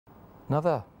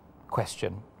Another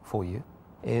question for you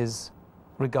is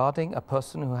regarding a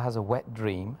person who has a wet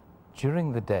dream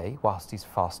during the day whilst he's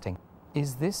fasting.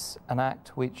 Is this an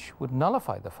act which would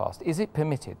nullify the fast? Is it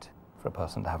permitted for a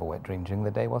person to have a wet dream during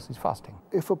the day whilst he's fasting?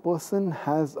 If a person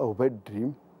has a wet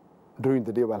dream during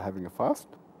the day while having a fast,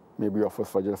 maybe he offers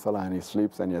Fajr Salah and he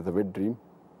sleeps and he has a wet dream,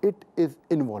 it is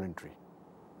involuntary.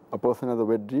 A person has a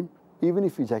wet dream, even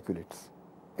if he ejaculates,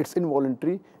 it's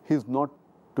involuntary, he is not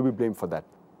to be blamed for that.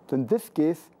 So in this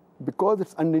case, because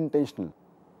it's unintentional,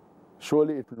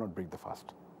 surely it will not break the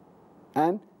fast.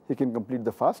 And he can complete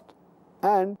the fast.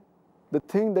 And the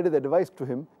thing that is advised to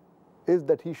him is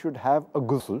that he should have a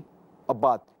ghusl, a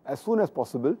bath, as soon as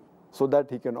possible so that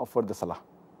he can offer the salah.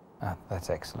 That's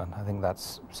excellent. I think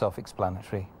that's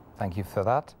self-explanatory. Thank you for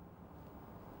that.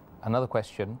 Another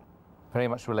question, very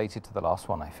much related to the last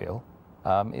one, I feel.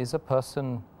 Is a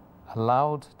person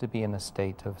allowed to be in a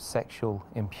state of sexual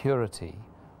impurity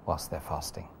whilst they're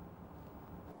fasting?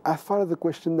 As far as the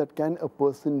question that can a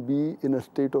person be in a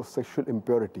state of sexual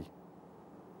impurity,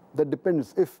 that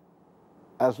depends if,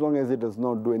 as long as it does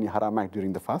not do any haram act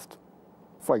during the fast.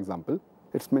 For example,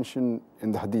 it's mentioned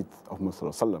in the hadith of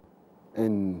Muhammad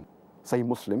in Sahih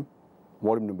Muslim,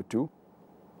 volume number 2,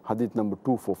 hadith number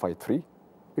 2453.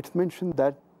 It's mentioned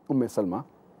that Salma,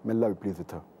 may Allah be pleased with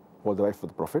her, was the wife of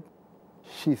the Prophet.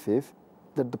 She says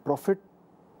that the Prophet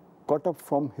got up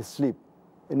from his sleep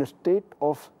in a state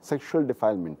of sexual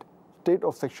defilement, state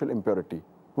of sexual impurity,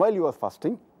 while he was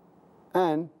fasting,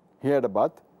 and he had a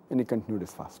bath and he continued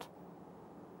his fast.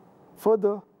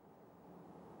 Further,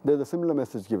 there is a similar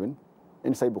message given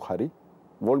in Sahih Bukhari,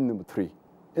 volume number 3,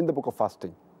 in the book of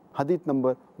fasting, hadith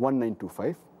number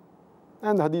 1925,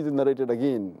 and the hadith is narrated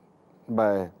again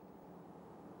by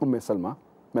Salma,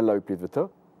 may Allah be pleased with her,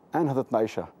 and Hazrat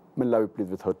Aisha, may Allah be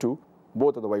pleased with her too.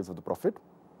 Both are the wives of the Prophet.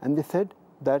 And they said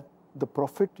that the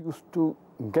Prophet used to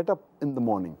get up in the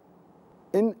morning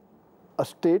in a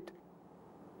state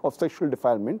of sexual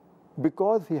defilement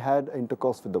because he had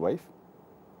intercourse with the wife,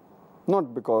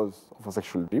 not because of a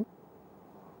sexual dream.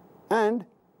 And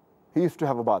he used to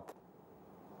have a bath.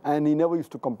 And he never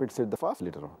used to compensate the fast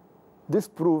later on. This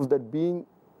proves that being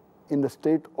in the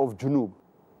state of junub,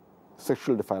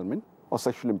 sexual defilement or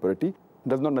sexual impurity,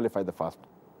 does not nullify the fast.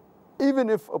 Even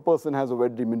if a person has a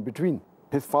wet dream in between,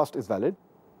 his fast is valid.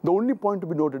 The only point to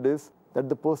be noted is that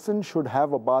the person should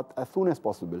have a bath as soon as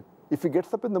possible. If he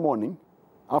gets up in the morning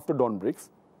after dawn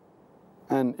breaks,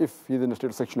 and if he is in a state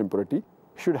of sexual impurity,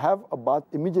 he should have a bath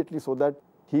immediately so that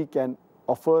he can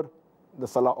offer the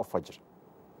Salah of Fajr.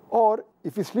 Or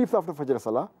if he sleeps after Fajr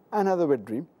Salah and has a wet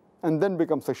dream and then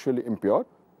becomes sexually impure,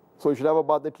 so he should have a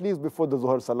bath at least before the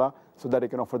Zuhr Salah so that he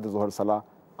can offer the Zuhr Salah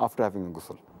after having a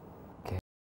ghusl.